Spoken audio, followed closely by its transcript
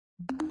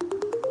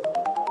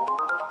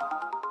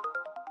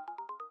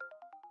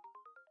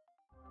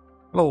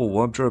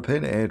Hello, I'm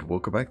Pinhead.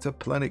 Welcome back to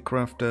Planet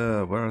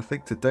Crafter, where I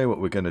think today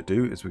what we're going to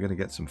do is we're going to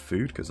get some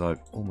food because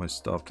I've almost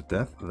starved to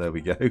death. There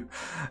we go.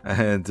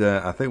 And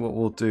I think what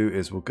we'll do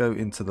is we'll go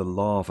into the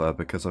lava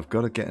because I've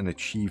got to get an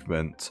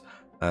achievement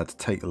to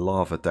take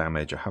lava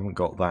damage. I haven't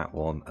got that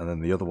one. And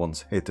then the other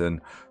one's hidden,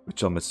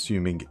 which I'm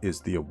assuming is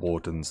the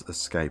Wardens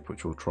escape,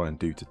 which we'll try and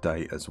do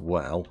today as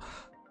well.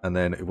 And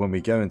then when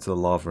we go into the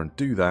lava and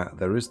do that,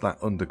 there is that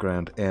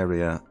underground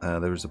area.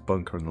 There is a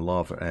bunker in the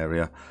lava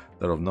area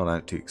that I've not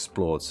actually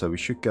explored. So we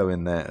should go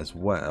in there as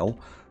well.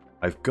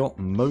 I've got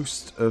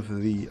most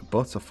of the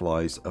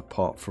butterflies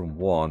apart from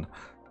one.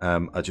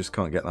 I just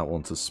can't get that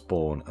one to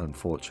spawn,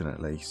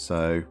 unfortunately.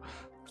 So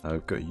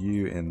I've got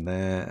you in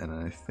there. And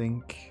I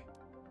think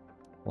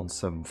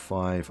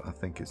 175, I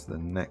think it's the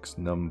next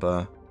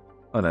number.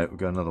 Oh no, we've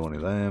got another one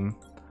of them.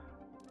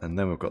 And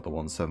then we've got the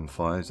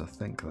 175s. I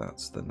think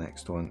that's the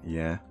next one.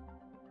 Yeah.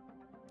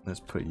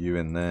 Let's put you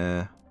in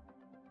there.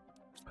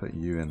 Put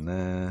you in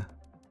there.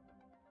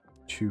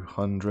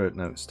 200.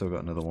 No, it's still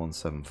got another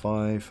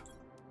 175.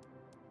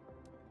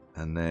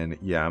 And then,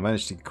 yeah, I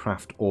managed to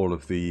craft all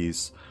of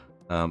these.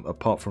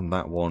 Apart from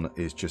that one,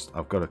 is just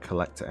I've got to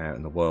collect it out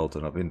in the world.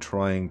 And I've been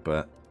trying,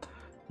 but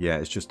yeah,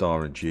 it's just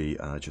RNG.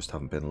 And I just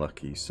haven't been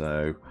lucky.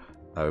 So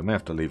we may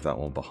have to leave that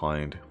one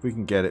behind. If we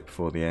can get it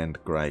before the end,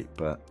 great.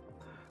 But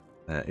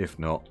if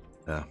not,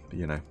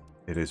 you know,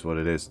 it is what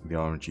it is. The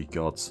RNG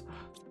gods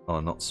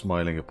are not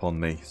smiling upon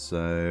me.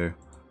 So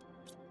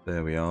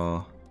there we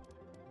are.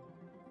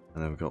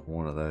 And then we've got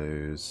one of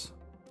those.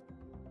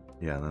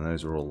 Yeah, and then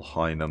those are all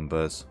high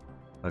numbers.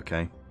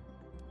 Okay.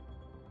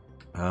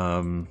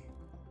 Yeah,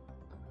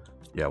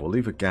 we'll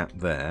leave a gap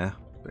there.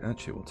 But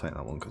actually, we'll take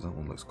that one because that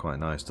one looks quite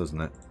nice,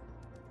 doesn't it?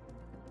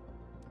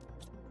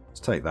 Let's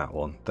take that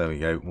one. There we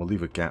go. We'll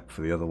leave a gap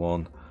for the other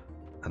one.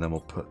 And then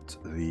we'll put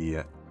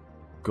the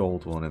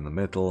gold one in the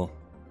middle,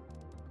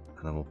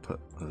 and then we'll put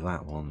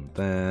that one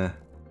there,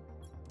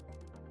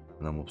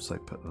 and then we'll say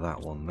put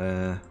that one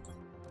there,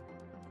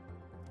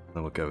 and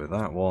then we'll go with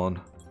that one.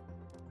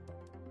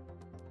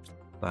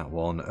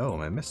 Oh, am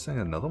I missing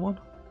another one?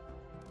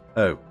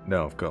 Oh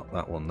no, I've got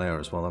that one there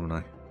as well, haven't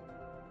I?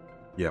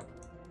 Yep.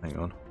 Hang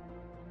on.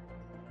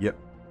 Yep.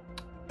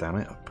 Damn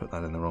it, I put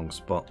that in the wrong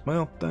spot.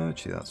 Well,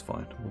 actually that's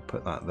fine. We'll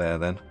put that there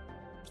then.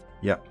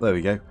 Yep, there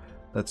we go.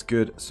 That's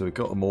good. So we've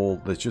got them all.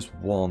 There's just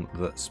one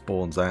that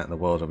spawns out in the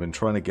world. I've been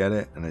trying to get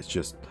it, and it's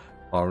just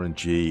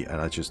RNG,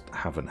 and I just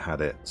haven't had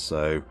it.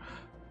 So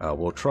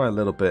we'll try a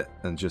little bit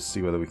and just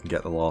see whether we can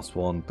get the last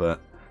one.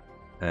 But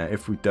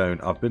if we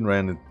don't, I've been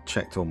around and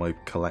checked all my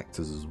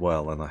collectors as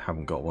well, and I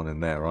haven't got one in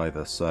there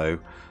either. So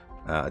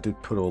I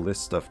did put all this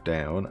stuff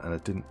down, and I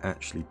didn't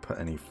actually put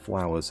any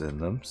flowers in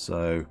them.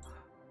 So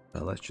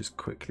let's just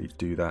quickly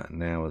do that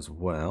now as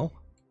well.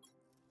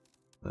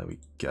 There we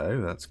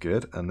go. That's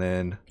good. And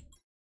then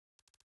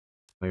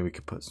maybe we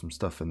could put some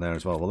stuff in there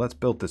as well. Well, let's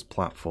build this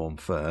platform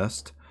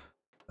first.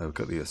 We've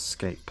got the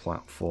escape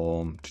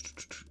platform.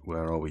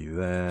 Where are we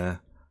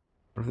there?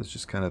 What if it's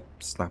just kind of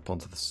slap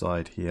onto the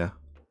side here?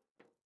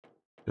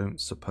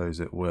 Don't suppose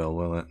it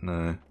will it?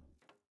 No.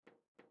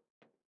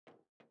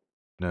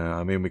 No,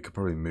 I mean, we could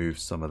probably move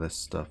some of this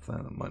stuff.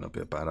 That might not be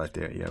a bad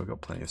idea. Yeah, we've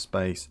got plenty of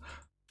space.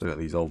 We've got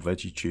these old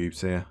veggie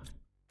tubes here.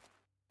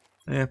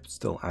 Yeah,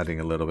 still adding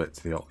a little bit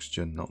to the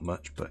oxygen. Not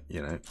much, but,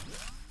 you know.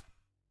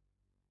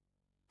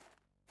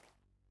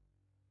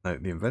 No,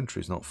 the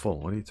inventory's not full.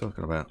 What are you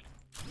talking about?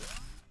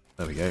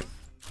 There we go.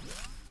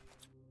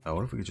 Oh,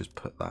 what if we could just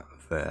put that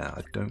there?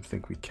 I don't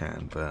think we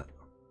can, but...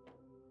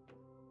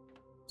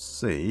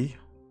 see.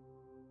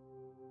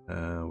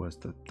 Where's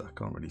the... I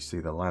can't really see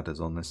the ladders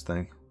on this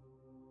thing.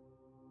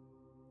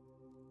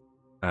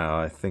 Oh,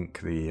 I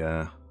think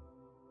the...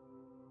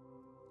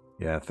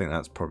 yeah, I think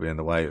that's probably in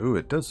the way. Ooh,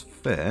 it does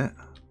fit.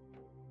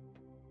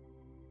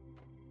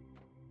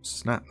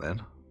 Snap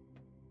then.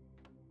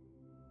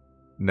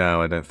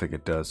 No, I don't think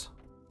it does.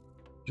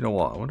 You know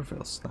what? I wonder if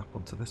it'll snap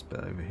onto this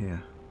bit over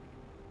here.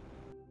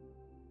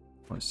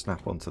 Might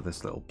snap onto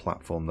this little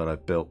platform that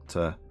I've built.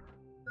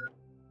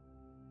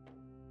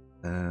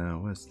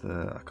 Where's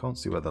the... I can't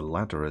see where the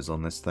ladder is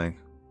on this thing.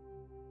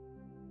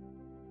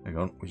 Hang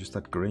on, we just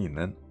had green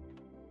then.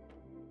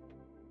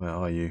 Where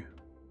are you?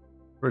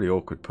 Really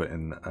awkward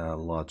putting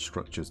large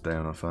structures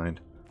down, I find.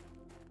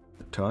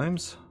 At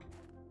times.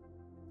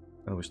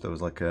 I wish there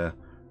was like a,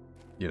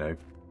 you know,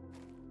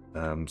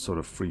 sort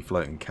of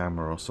free-floating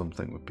camera or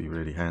something would be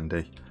really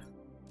handy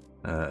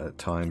at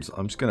times.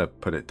 I'm just going to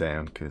put it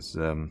down because,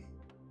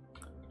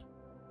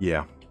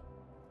 yeah.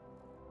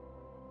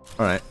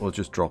 Alright, we'll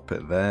just drop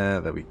it there.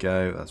 There we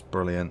go. That's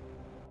brilliant.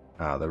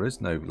 Ah, there is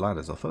no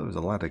ladders. I thought there was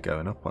a ladder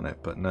going up on it,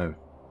 but no.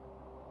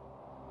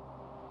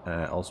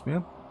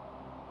 Osmium?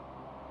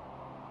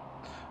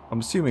 I'm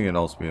assuming an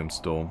osmium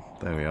storm.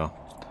 There we are.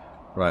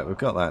 Right, we've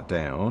got that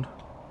down.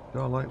 Do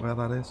I like where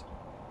that is?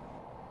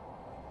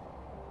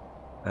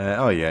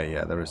 Oh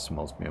yeah, there is some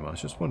osmium. I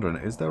was just wondering,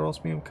 is there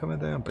osmium coming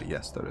down? But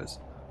yes, there is.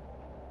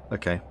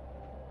 Okay.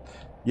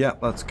 Yeah,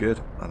 that's good.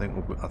 I think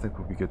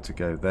we'll be good to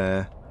go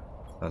there.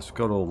 So we've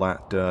got all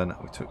that done.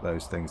 We took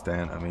those things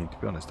down. I mean, to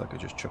be honest, I could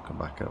just chuck them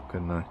back up,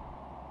 couldn't I?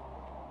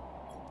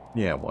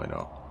 Yeah, why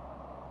not?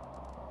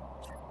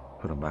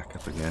 Put them back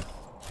up again.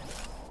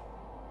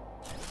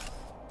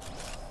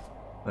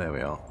 There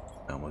we are.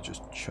 And we'll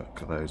just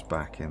chuck those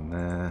back in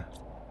there.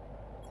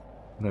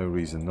 No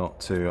reason not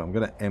to. I'm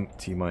going to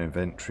empty my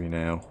inventory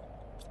now.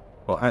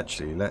 Well,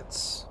 actually,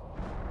 let's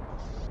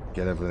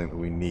get everything that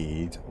we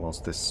need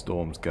whilst this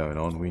storm's going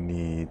on. We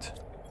need,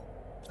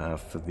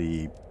 for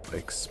the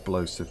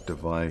explosive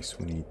device,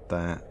 we need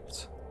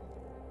that.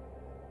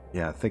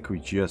 Yeah, I think we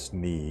just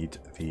need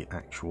the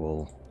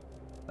actual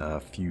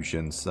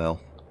fusion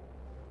cell.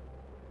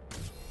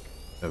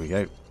 There we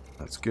go.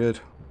 That's good.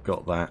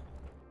 Got that.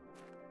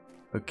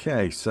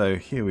 Okay, so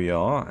here we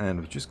are, and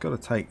we've just got to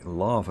take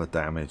lava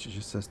damage. It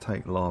just says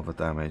take lava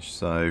damage,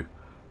 so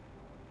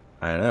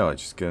I don't know, I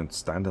just go and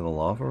stand in the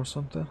lava or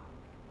something.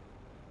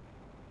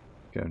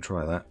 Go and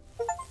try that.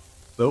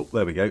 Oh,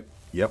 there we go.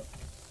 Yep.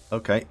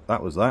 Okay,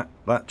 that was that.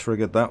 That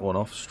triggered that one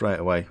off straight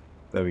away.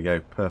 There we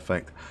go.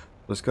 Perfect.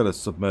 Just got to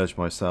submerge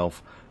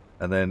myself,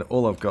 and then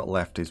all I've got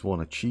left is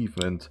one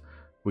achievement,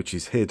 which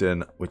is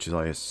hidden, which is,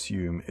 I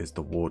assume, is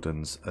the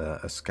Warden's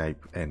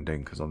escape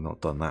ending, because I've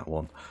not done that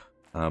one.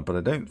 But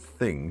I don't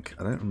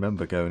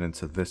remember going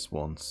into this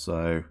one,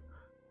 so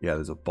yeah,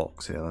 there's a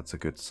box here. That's a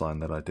good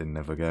sign that I didn't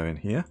ever go in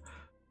here.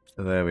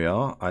 So there we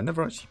are. I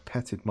never actually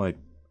petted my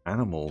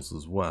animals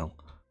as well.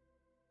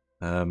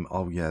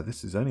 Oh yeah,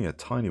 this is only a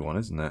tiny one,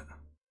 isn't it?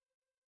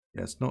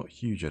 Yeah, it's not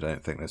huge, I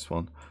don't think, this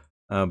one.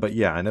 But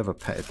yeah, I never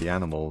petted the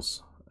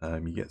animals.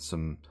 You get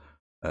some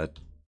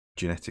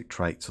genetic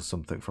traits or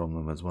something from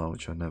them as well,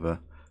 which I never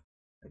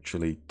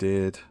actually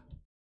did.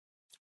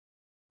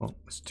 Well,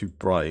 it's too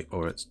bright,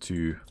 or it's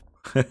too...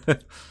 I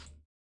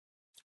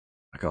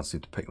can't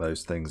seem to pick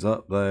those things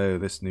up, though.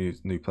 This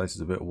new place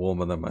is a bit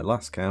warmer than my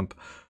last camp,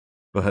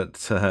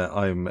 but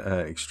I'm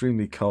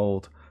extremely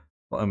cold.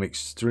 But I'm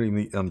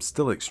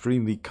still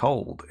extremely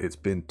cold. It's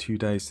been 2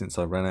 days since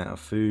I ran out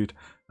of food.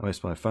 I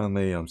miss my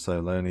family. I'm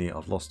so lonely.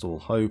 I've lost all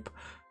hope.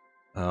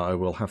 I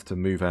will have to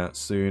move out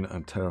soon.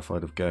 I'm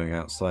terrified of going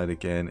outside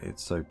again.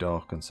 It's so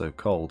dark and so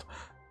cold.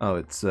 Oh,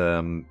 it's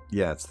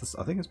yeah, it's this,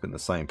 I think it's been the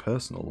same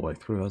person all the way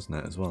through, hasn't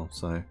it, as well?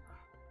 So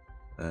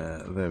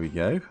there we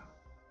go.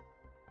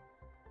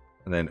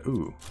 And then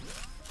ooh,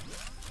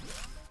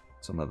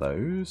 some of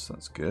those.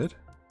 That's good.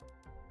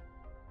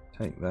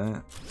 Take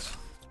that.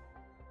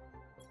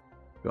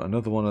 Got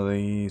another one of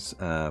these,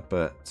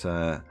 but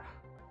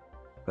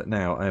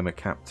now I am a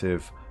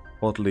captive,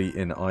 bodily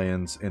in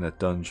irons, in a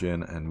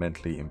dungeon, and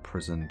mentally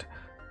imprisoned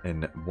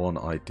in one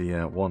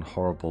idea, one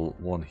horrible,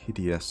 one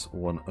hideous,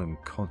 one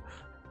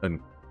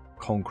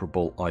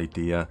unconquerable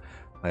idea.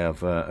 I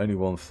have only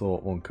one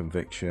thought, one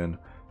conviction,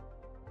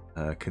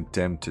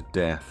 condemned to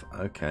death.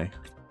 Okay.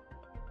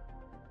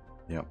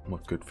 Yep,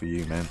 not good for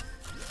you, man.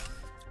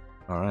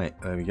 Alright,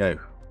 there we go.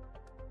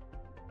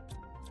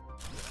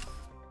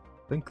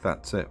 I think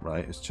that's it,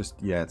 right? It's just,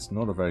 yeah, it's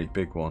not a very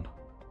big one.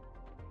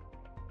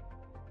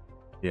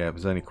 Yeah, it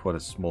was only quite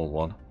a small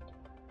one.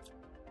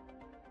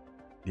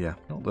 Yeah,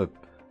 not the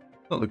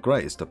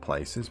greatest of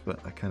places,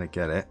 but I kind of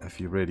get it. If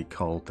you're really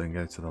cold, then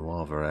go to the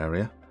lava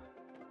area.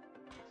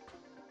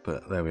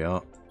 But there we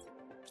are.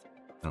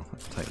 Now,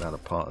 let's take that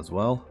apart as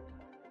well.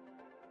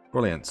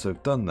 Brilliant, so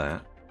I've done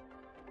that.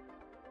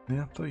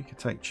 Yeah, I thought you could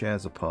take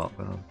chairs apart,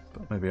 but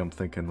maybe I'm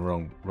thinking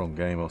wrong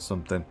game or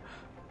something.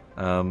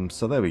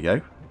 So there we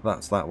go.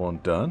 That's that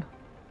one done.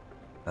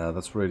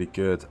 That's really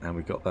good, and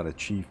we got that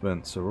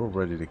achievement, so we're all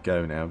ready to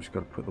go now. We've just got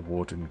to put the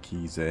warden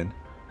keys in,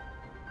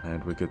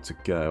 and we're good to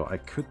go. I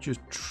could just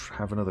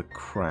have another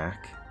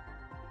crack.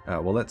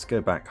 Well, let's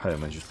go back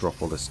home and just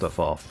drop all this stuff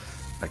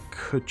off. I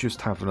could just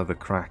have another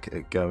crack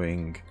at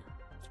going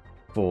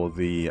for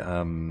the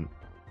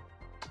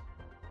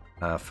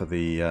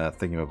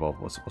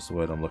thingamabob. What's the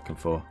word I'm looking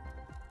for?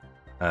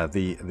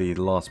 The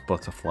last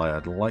butterfly.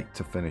 I'd like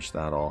to finish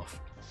that off.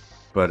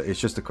 But it's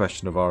just a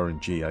question of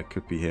RNG. I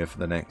could be here for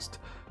the next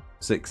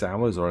 6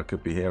 hours, or I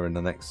could be here in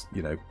the next,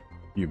 you know,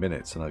 few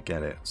minutes, and I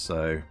get it.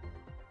 So,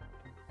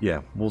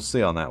 yeah, we'll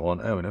see on that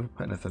one. Oh, we never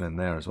put anything in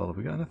there as well. Have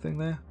we got anything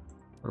there?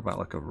 What about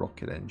like a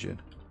rocket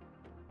engine?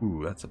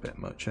 Ooh, that's a bit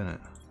much, isn't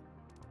it?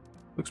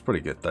 Looks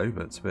pretty good though,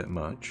 but it's a bit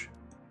much.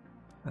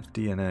 That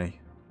DNA.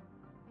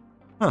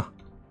 Huh.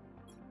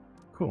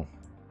 Cool.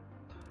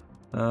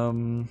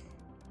 Put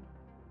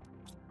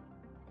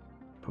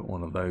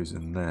one of those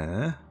in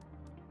there.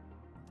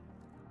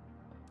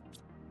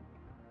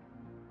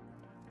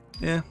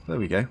 Yeah, there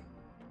we go.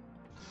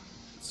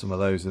 Some of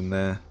those in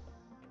there.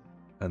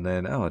 And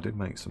then, oh, I did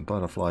make some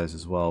butterflies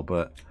as well,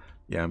 but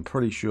yeah, I'm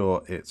pretty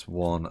sure it's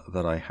one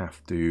that I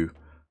have to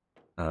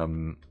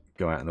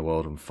go out in the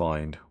world and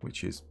find,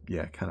 which is,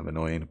 yeah, kind of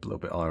annoying, a little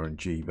bit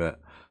RNG,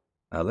 but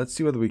let's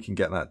see whether we can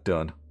get that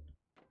done.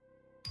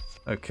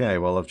 Okay,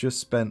 well, I've just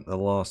spent the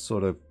last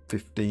sort of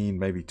 15,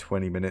 maybe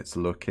 20 minutes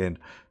looking,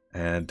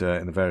 and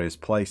in the various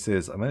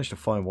places. I managed to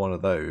find one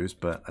of those,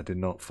 but I did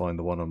not find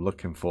the one I'm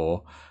looking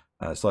for.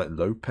 It's like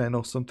Lopen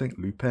or something.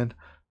 Lupin.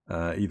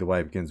 Either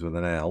way, it begins with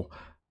an L.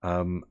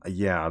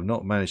 Yeah, I've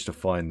not managed to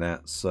find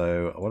that.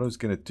 So what I was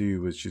going to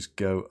do was just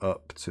go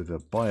up to the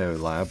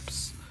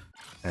biolabs.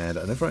 And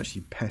I never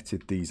actually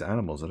petted these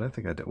animals. I don't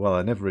think I did. Well,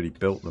 I never really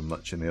built them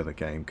much in the other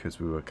game because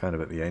we were kind of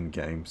at the end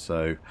game.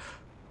 So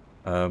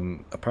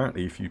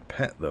apparently if you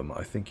pet them,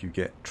 I think you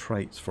get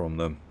traits from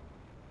them.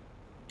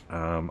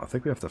 I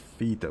think we have to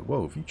feed them.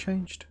 Whoa, have you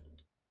changed?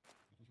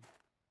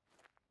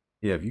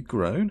 Yeah, have you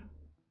grown?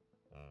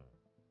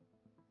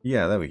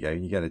 Yeah, there we go.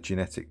 You get a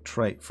genetic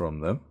trait from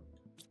them.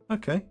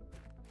 Okay.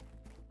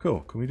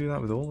 Cool. Can we do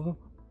that with all of them?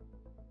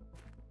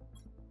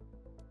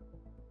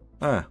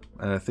 Ah,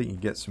 and I think you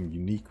get some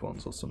unique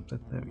ones or something.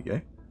 There we go.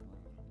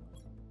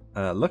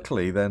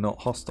 Luckily, they're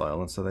not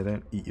hostile, and so they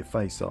don't eat your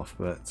face off.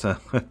 But,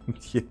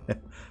 yeah,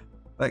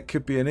 that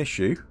could be an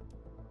issue.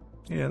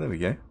 Yeah, there we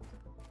go.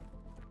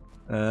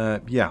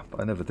 Yeah,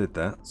 I never did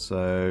that,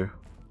 so...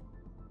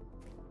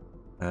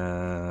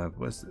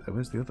 where's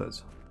the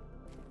others?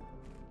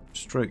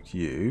 Stroked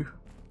you.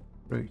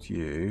 Stroked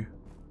you.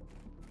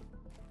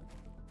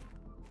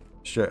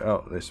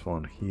 Oh, this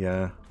one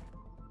here.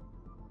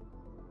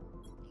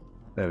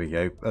 There we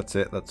go. That's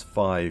it. That's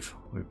 5.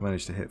 We've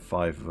managed to hit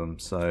 5 of them,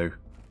 so...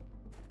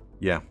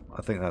 Yeah,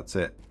 I think that's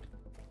it.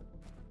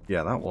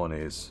 Yeah, that one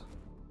is...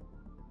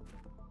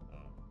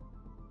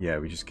 Yeah,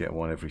 we just get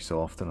one every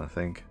so often, I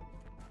think.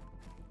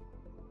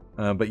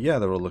 But yeah,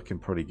 they're all looking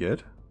pretty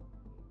good.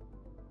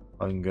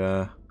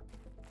 Hunger.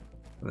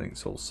 I think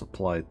it's all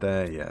supplied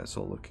there. Yeah, it's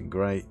all looking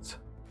great.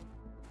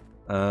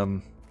 Yeah,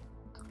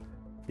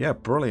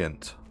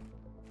 brilliant.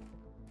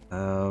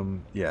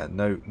 Yeah,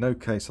 no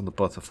case on the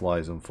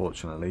butterflies,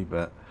 unfortunately,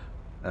 but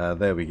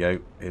there we go.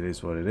 It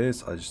is what it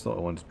is. I just thought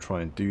I wanted to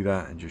try and do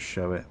that and just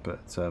show it.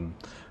 But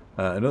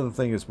another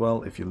thing as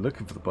well, if you're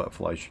looking for the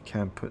butterflies, you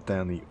can put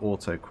down the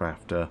auto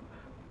crafter,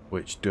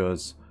 which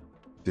does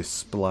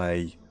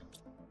display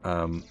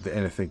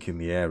anything in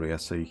the area,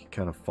 so you can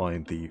kind of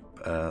find the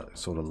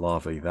sort of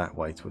larvae that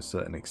way to a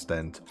certain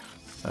extent.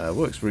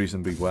 Works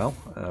reasonably well.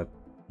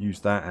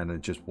 Used that and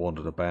it just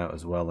wandered about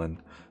as well, and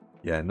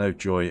yeah, no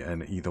joy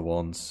in either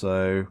one.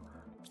 So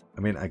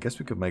I mean, I guess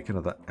we could make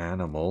another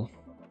animal.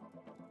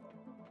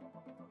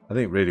 I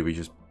think really we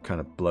just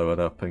kind of blow it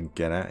up and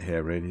get out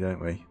here, really,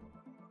 don't we?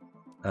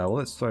 Well,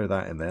 let's throw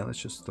that in there. Let's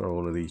just throw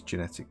all of these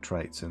genetic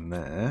traits in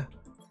there.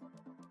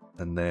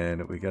 And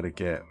then we've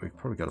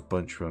probably got a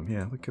bunch of them.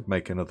 Yeah, we could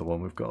make another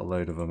one. We've got a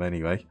load of them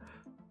anyway.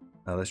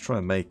 Let's try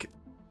and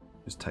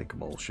just take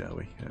them all, shall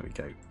we? There we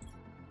go.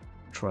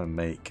 Try and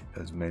make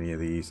as many of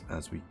these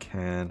as we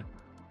can.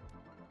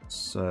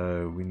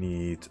 So we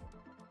need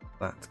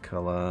that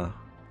colour.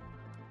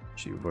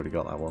 Actually, we've already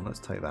got that one. Let's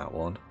take that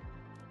one.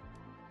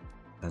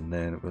 And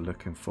then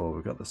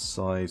we've got the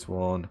size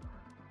one.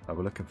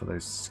 We're looking for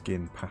those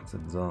skin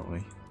patterns, aren't we?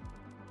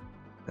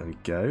 There we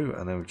go.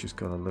 And then we've just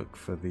got to look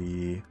for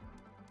the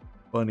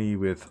bunny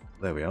with,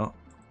 there we are,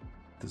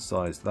 the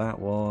size that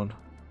one.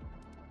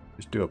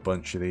 Just do a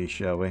bunch of these,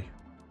 shall we?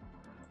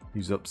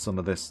 Use up some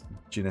of this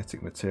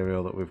genetic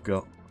material that we've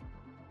got.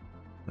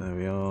 There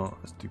we are.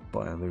 Let's do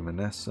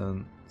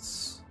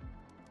bioluminescence.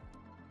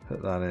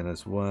 Put that in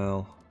as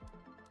well.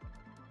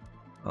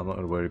 I'm not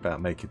going to worry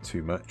about making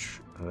too much.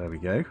 There we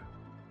go.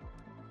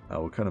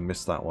 We'll kind of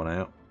miss that one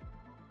out.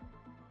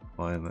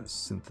 Fine, let's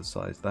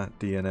synthesize that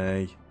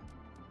DNA.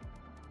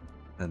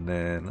 And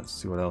then let's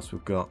see what else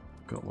we've got.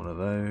 Got one of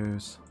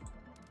those.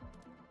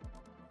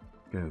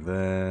 Go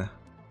there.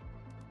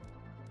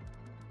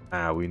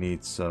 We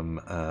need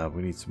some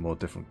more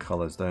different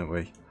colors, don't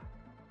we?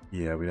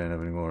 Yeah, we don't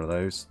have any more of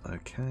those.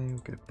 Okay, we'll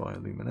get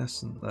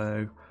bioluminescent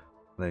though. And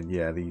then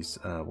yeah, these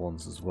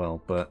ones as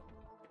well, but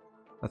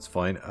that's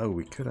fine. Oh,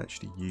 we could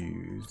potentially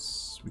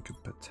use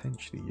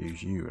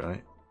you,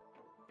 right?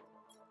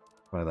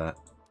 Try that.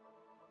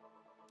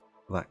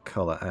 That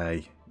color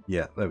A.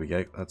 Yeah, there we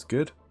go. That's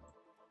good.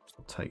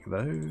 I'll take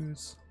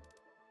those.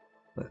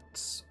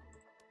 Let's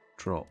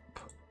drop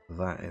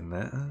that in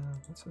there.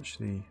 Let's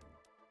actually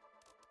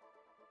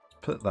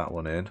put that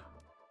one in.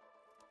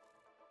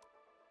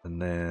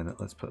 And then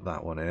let's put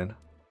that one in.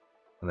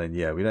 And then,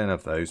 yeah, we don't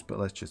have those, but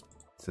let's just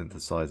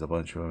synthesize a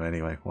bunch of them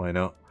anyway. Why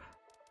not?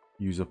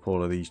 Use up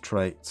all of these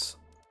traits.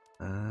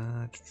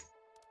 Or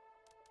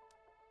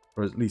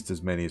at least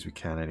as many as we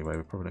can anyway.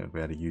 We're probably not going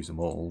to be able to use them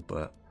all,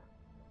 but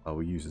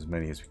we'll use as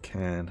many as we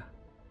can.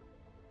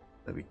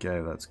 There we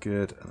go, that's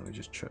good. And then we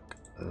just chuck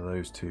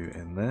those two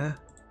in there.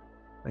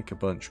 Make a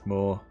bunch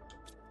more.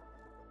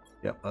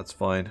 Yep, that's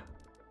fine.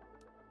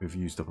 We've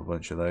used up a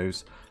bunch of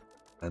those.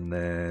 And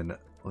then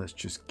let's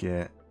just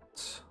get...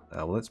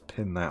 well, let's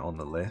pin that on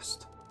the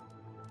list.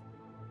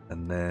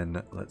 And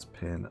then let's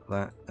pin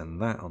that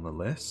and that on the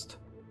list.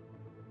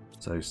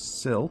 So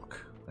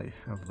silk, they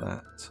have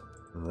that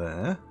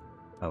there.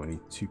 We need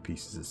 2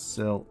 pieces of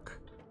silk.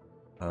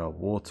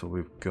 Water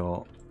we've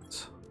got.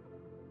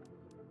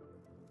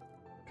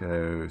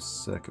 Go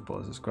circuit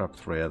boards. Let's grab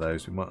 3 of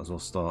those. We might as well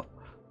start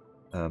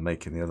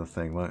making the other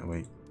thing, mightn't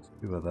we?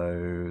 2 of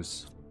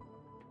those.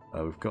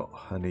 We've got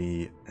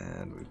honey,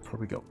 and we've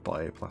probably got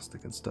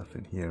bioplastic and stuff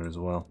in here as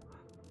well.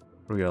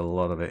 Probably got a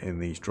lot of it in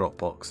these drop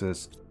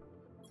boxes.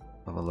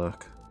 Have a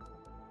look.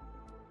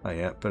 Oh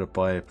yeah, bit of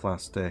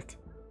bioplastic.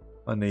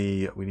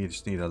 Honey, we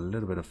just need a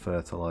little bit of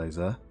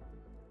fertilizer.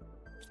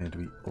 And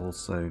we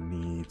also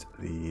need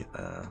the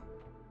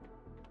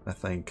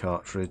methane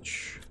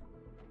cartridge.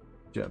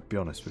 Yeah, to be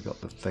honest, we've got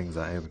the things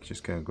out here. We could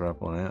just go and grab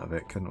one out of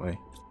it, couldn't we?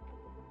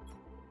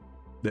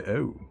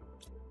 Oh.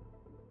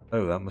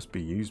 Oh, that must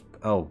be used.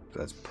 Oh,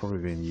 that's probably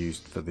been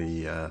used for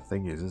the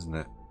thingies, isn't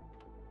it?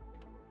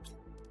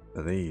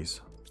 For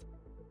these.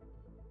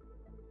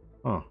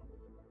 Oh.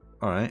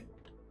 Alright.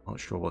 Not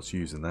sure what's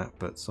using that,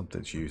 but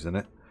something's using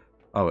it.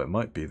 Oh, it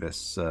might be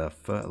this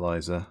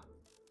fertilizer.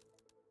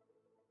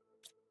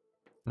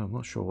 No, I'm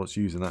not sure what's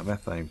using that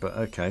methane, but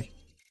okay.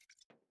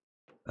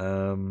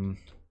 Damn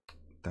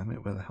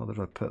it, where the hell did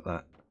I put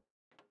that?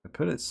 I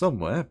put it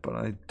somewhere, but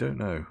I don't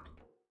know.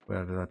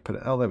 Where did I put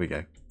it? Oh, there we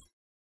go.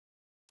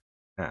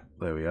 Ah,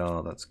 there we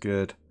are. That's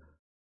good.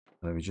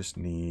 And then we just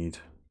need...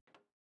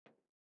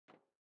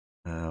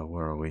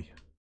 where are we?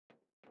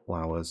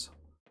 Flowers.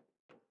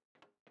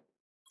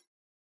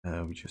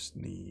 We just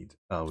need...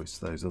 Oh, it's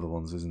those other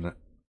ones, isn't it?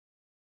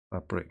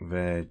 Fabric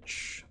veg.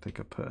 I think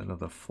I put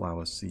another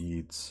flower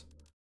seeds.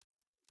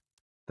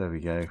 There we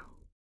go.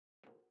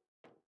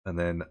 And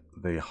then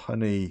the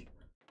honey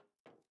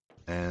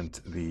and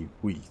the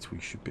wheat we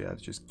should be able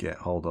to just get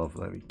hold of.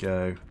 There we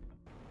go.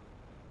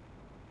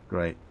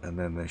 Great. And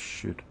then there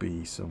should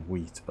be some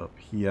wheat up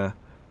here.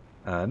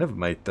 I never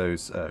made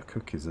those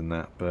cookies and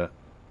that, but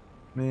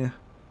meh.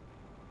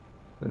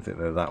 I don't think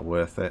they're that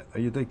worth it.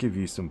 They give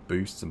you some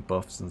boosts and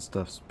buffs and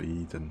stuff,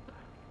 speed and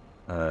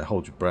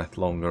hold your breath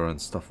longer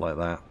and stuff like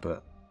that,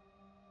 but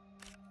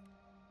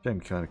shame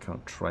you kind of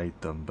can't trade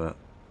them, but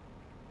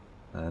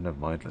never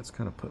mind. Let's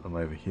kind of put them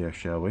over here,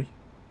 shall we?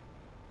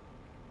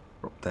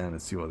 Drop down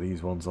and see what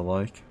these ones are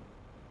like.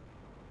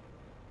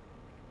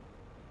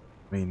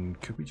 I mean,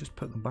 could we just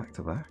put them back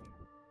to back?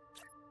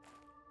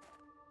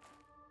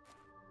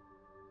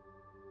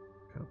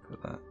 Can't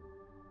put that.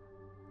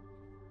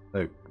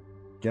 Oh,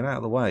 get out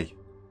of the way.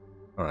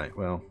 Alright,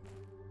 well.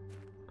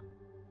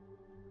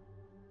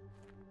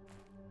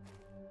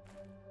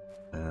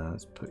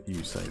 Let's put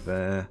you, say,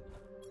 there.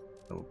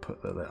 We'll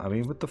put that there. I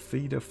mean, would the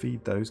feeder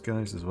feed those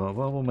guys as well?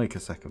 Well, we'll make a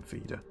second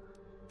feeder.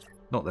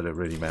 Not that it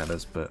really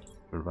matters, but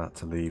we're about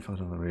to leave. I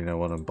don't really know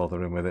what I'm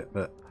bothering with it,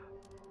 but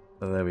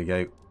there we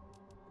go.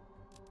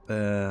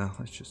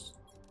 Let's just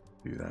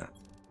do that.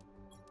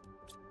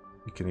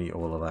 You can eat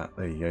all of that.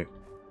 There you go.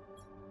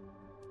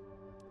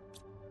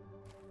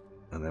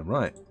 And then,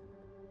 right.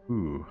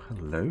 Ooh,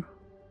 hello.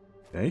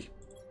 Okay.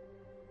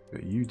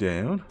 Put you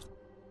down.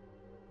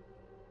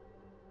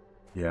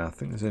 Yeah, I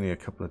think there's only a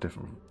couple of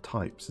different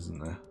types,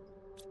 isn't there?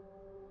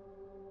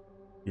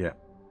 Yeah.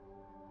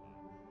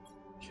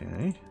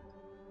 Okay.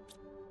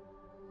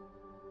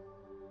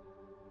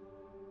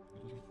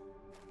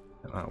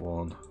 Get that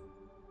one.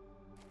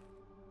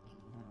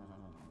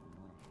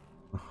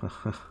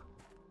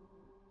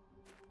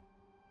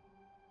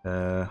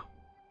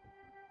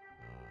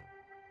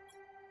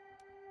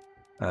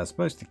 It's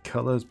mostly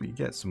colours, but you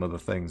get some other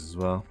things as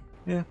well.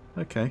 Yeah,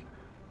 okay.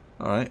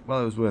 Alright,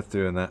 well, it was worth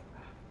doing that.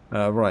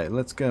 Right,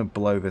 let's go and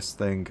blow this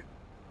thing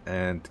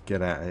and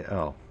get at it.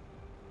 Oh,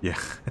 yeah.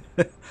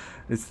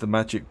 It's the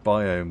magic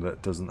biome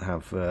that doesn't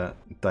have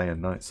day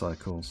and night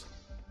cycles.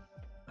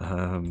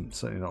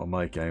 Certainly not on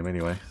my game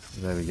anyway.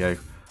 There we go.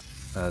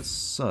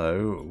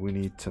 So, we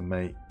need to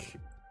make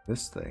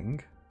this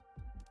thing.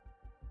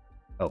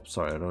 Oh,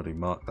 sorry, I'd already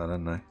marked that,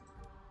 hadn't I?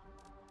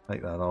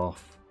 Take that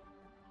off.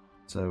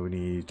 So we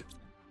need...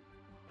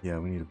 Yeah,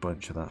 we need a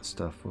bunch of that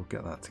stuff. We'll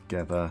get that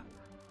together.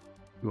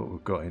 What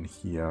we've got in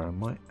here, I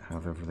might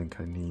have everything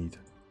I need.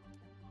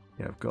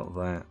 Yeah, I've got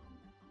that.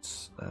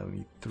 We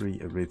need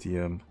 3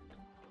 iridium,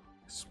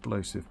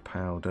 explosive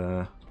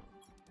powder,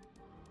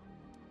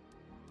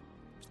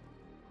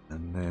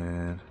 and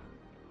then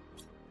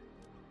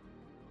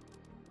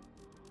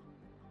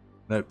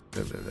nope,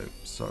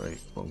 sorry,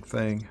 wrong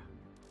thing.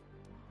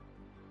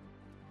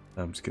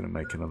 I'm just going to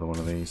make another one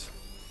of these,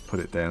 put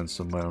it down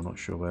somewhere, I'm not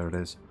sure where it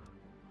is.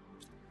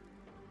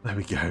 There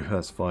we go,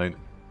 that's fine.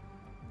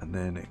 And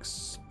then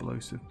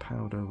explosive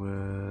powder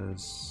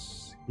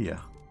was here.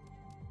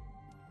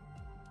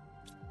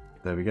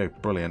 There we go,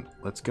 brilliant.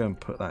 Let's go and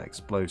put that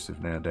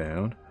explosive now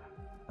down.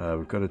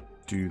 We've got to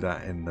do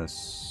that in the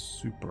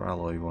super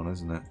alloy one,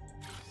 isn't it?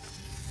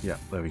 Yeah,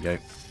 there we go.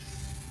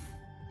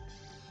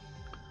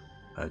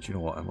 Do you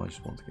know what? I might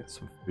just want to get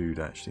some food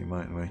actually,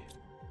 mightn't we?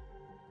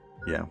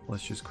 Yeah,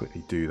 let's just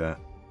quickly do that.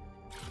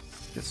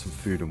 Get some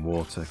food and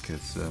water,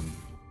 because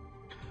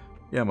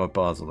yeah, my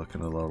bars are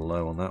looking a little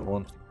low on that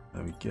one.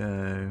 There we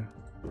go.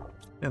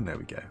 And there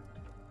we go.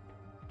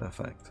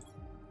 Perfect.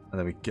 And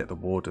then we get the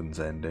Wardens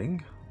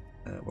ending.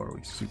 Where are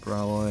we? Super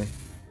alloy.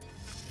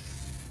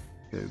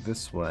 Go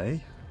this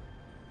way.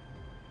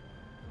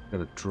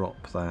 Gotta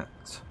drop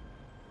that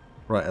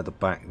right at the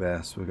back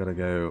there. So we've got to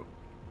go...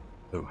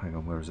 Oh, hang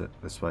on. Where is it?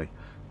 This way.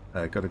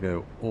 Got to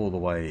go all the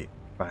way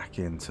back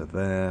into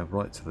there,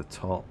 right to the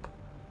top.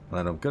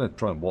 And I'm going to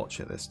try and watch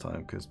it this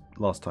time, because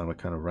last time I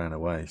kind of ran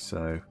away,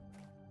 so...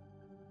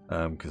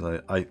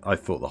 because I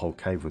thought the whole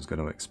cave was going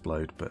to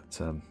explode,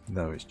 but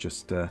no, it's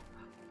just a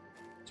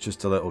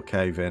little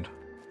cave in.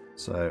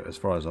 So, as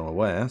far as I'm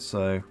aware,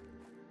 so...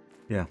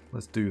 yeah,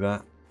 let's do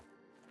that.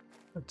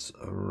 Let's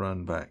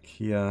run back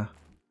here.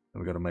 And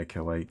we've got to make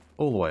our way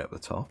all the way up the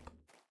top.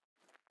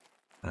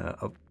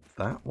 Up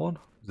that one?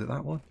 Was it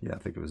that one? Yeah, I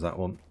think it was that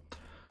one.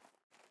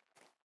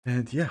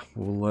 And yeah,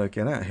 we'll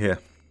get out of here.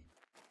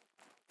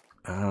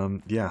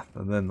 Yeah,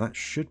 and then that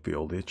should be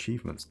all the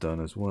achievements done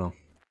as well.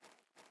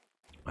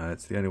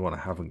 It's the only one I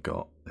haven't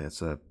got.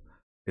 It's a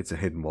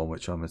hidden one,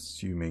 which I'm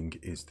assuming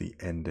is the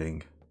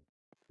ending.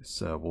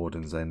 It's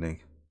Warden's ending.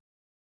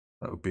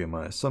 That would be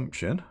my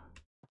assumption.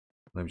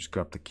 Let me just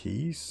grab the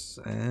keys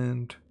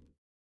and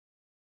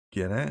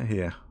get out of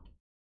here.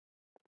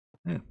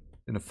 Yeah,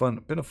 been a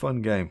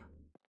fun game.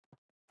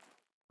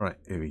 Right,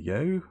 here we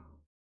go.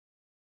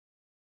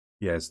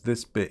 Yeah, it's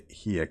this bit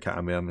here.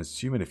 I mean, I'm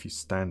assuming if you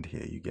stand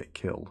here, you get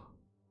killed.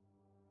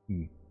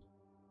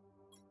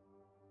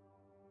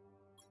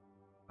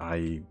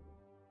 I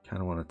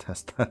kind of want to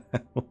test that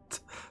out.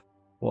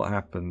 What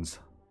happens?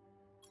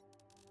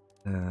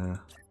 We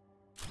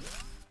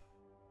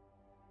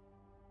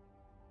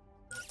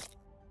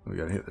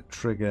gotta hit the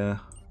trigger.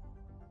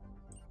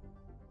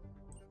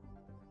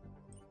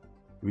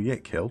 Do we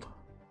get killed?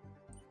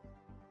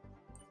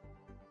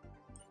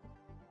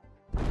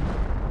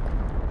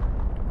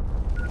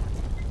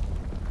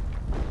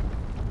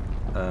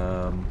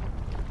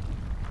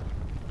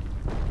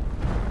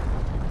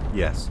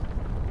 Yes.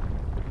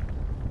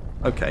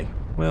 Okay,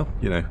 well,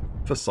 you know,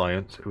 for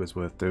science, it was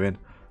worth doing.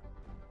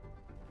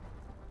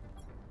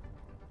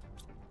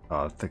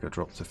 Oh, I think I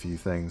dropped a few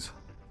things.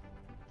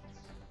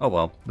 Oh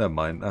well, never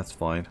mind, that's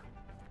fine.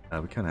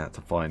 We kind of had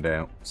to find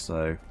out,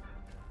 so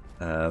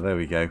there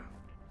we go.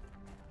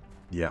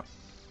 Yeah,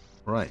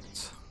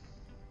 right.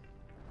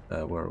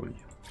 Where are we?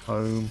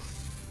 Home.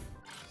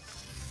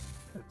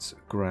 Let's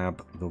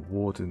grab the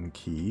Warden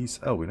keys.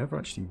 Oh, we never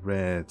actually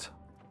read...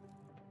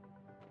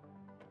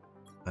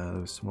 there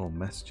were some more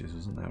messages,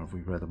 wasn't there? Have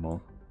we read them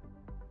all?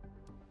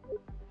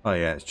 Oh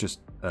yeah, it's just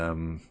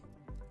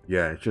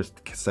yeah, it's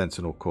just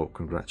Sentinel Corp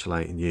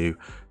congratulating you.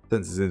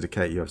 Sensors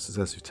indicate you have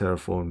successfully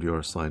terraformed your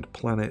assigned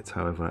planet.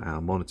 However,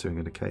 our monitoring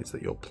indicates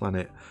that your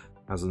planet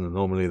has an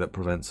anomaly that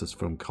prevents us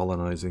from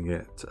colonizing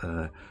it.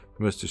 You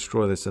must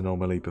destroy this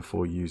anomaly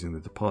before using the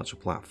departure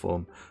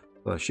platform.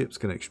 So our ships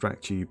can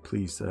extract you.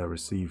 Please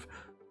receive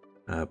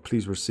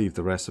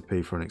the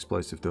recipe for an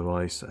explosive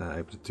device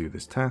able to do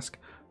this task.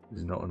 This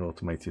is not an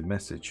automated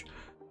message.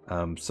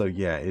 So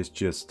yeah, it's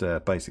just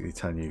basically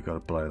telling you you've got to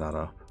blow that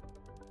up.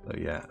 So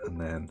yeah, and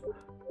then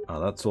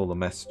that's all the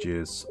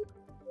messages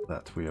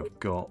that we have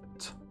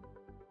got.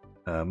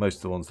 Most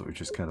of the ones that we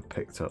just kind of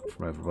picked up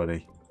from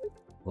everybody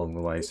along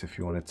the way. So if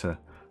you wanted to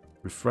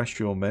refresh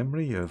your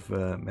memory of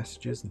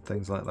messages and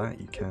things like that,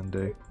 you can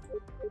do.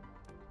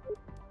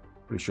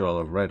 Pretty sure I'll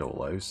have read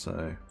all those,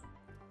 so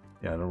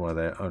yeah, I don't know why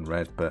they're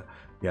unread, but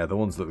yeah, the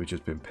ones that we've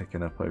just been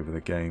picking up over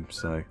the game,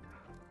 so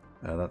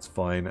that's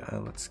fine.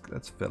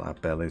 Let's fill our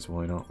bellies,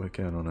 why not? We're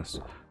going on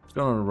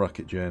a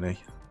rocket journey.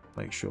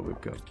 Make sure we've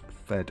got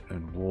fed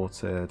and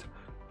watered,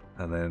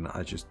 and then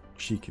I just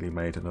cheekily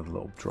made another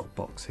little drop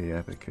box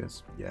here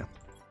because yeah,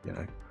 you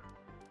know,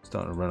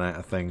 starting to run out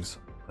of things.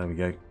 There we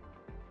go.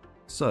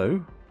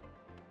 So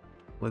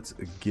let's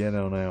get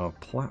on our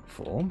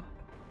platform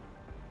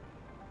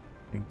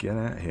and get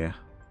out of here.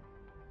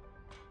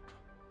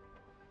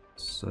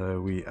 So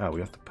we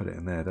have to put it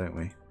in there, don't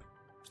we?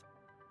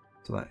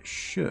 So that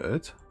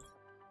should,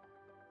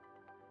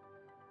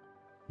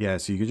 yeah.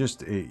 So you can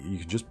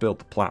just build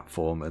the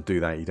platform and do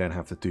that. You don't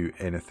have to do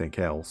anything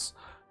else.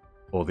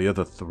 Or the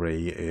other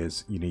three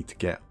is you need to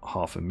get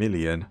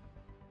 500,000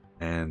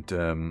 and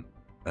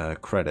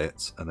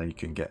credits, and then you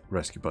can get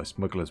rescued by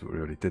smugglers. But we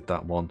already did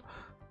that one,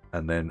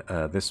 and then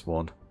this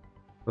one.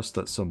 Trust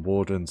that some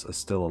Wardens are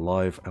still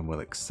alive and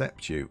will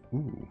accept you.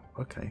 Ooh,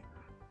 okay.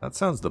 That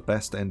sounds the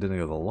best ending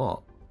of the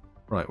lot.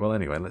 Right, well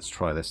anyway, let's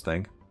try this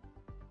thing.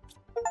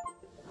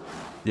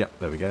 Yep,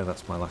 there we go.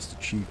 That's my last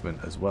achievement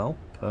as well.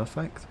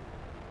 Perfect.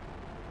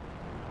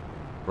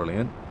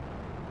 Brilliant.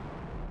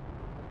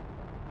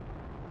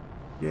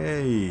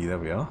 Yay, there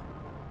we are.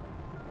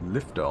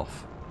 Lift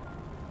off.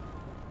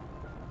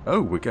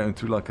 Oh, we're going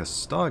through like a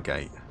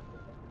Stargate.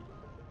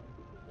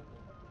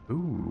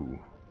 Ooh.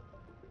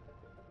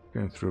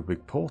 Going through a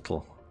big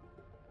portal.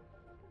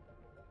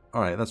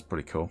 Alright, that's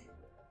pretty cool.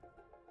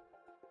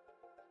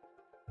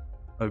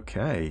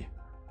 Okay.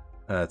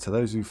 To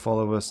those who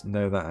follow us,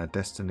 know that our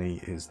destiny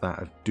is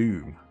that of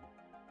doom.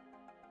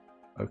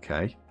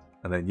 Okay.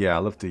 And then, yeah, I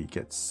love to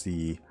get to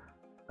see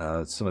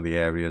some of the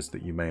areas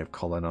that you may have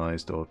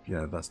colonized, or, you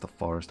know, that's the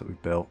forest that we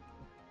built.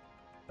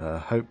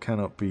 Hope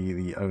cannot be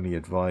the only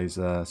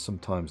advisor.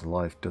 Sometimes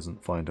life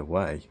doesn't find a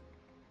way.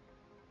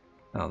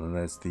 Oh, then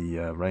there's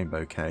the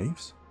rainbow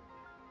caves.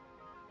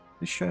 Is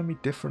this showing me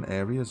different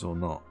areas or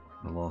not?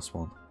 The last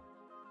one.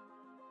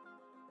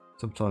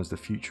 Sometimes the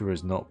future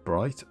is not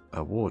bright.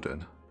 A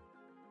warden.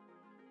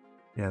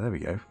 Yeah, there we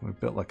go. We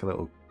built like a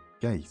little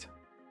gate.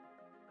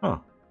 Huh.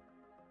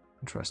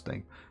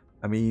 Interesting.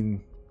 I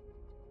mean,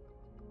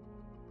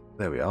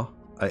 there we are.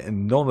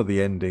 And none of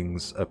the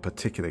endings are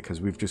particular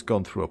because we've just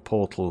gone through a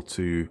portal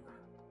to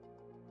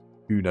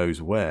who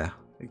knows where.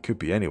 It could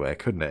be anywhere,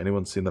 couldn't it?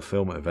 Anyone seen the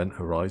film Event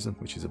Horizon,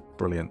 which is a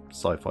brilliant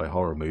sci-fi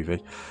horror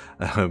movie?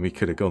 We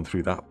could have gone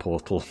through that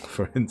portal,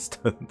 for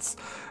instance.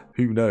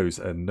 Who knows?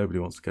 And nobody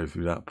wants to go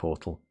through that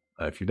portal.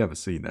 If you've never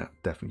seen that,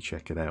 definitely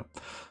check it out.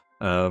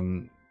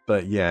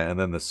 But yeah, and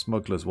then the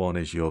smugglers one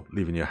is you're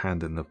leaving your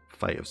hand in the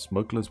fate of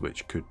smugglers,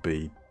 which could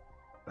be,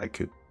 they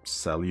could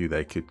sell you,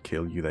 they could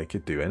kill you, they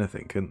could do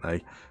anything, couldn't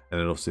they? And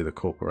then obviously the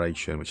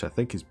corporation, which I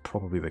think is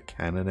probably the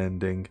canon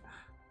ending.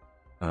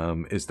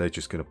 Is they're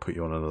just going to put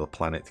you on another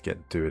planet to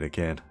do it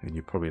again, and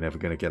you're probably never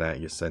going to get out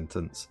of your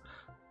sentence.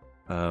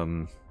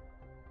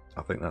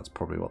 I think that's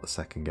probably what the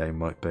second game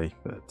might be,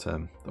 but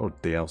or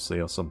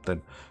DLC or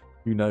something.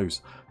 Who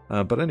knows?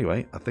 But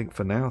anyway, I think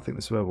for now, I think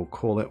this is where we'll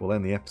call it. We'll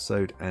end the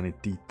episode and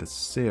indeed the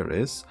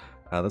series.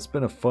 That's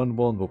been a fun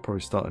one. We'll probably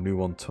start a new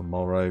one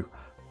tomorrow.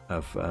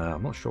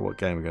 I'm not sure what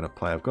game we're going to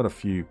play. I've got a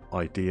few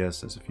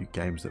ideas. There's a few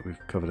games that we've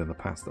covered in the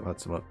past that have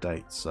had some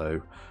updates,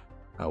 so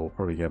we'll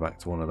probably go back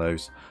to one of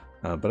those.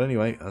 But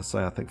anyway, I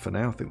think for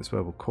now, I think this is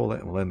where we'll call it,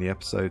 and we'll end the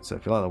episode. So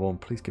if you like that one,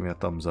 please give me a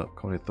thumbs up,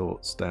 comment your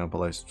thoughts down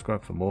below,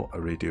 subscribe for more. I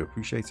really do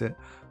appreciate it.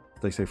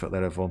 Stay safe out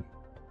there, everyone,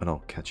 and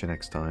I'll catch you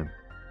next time.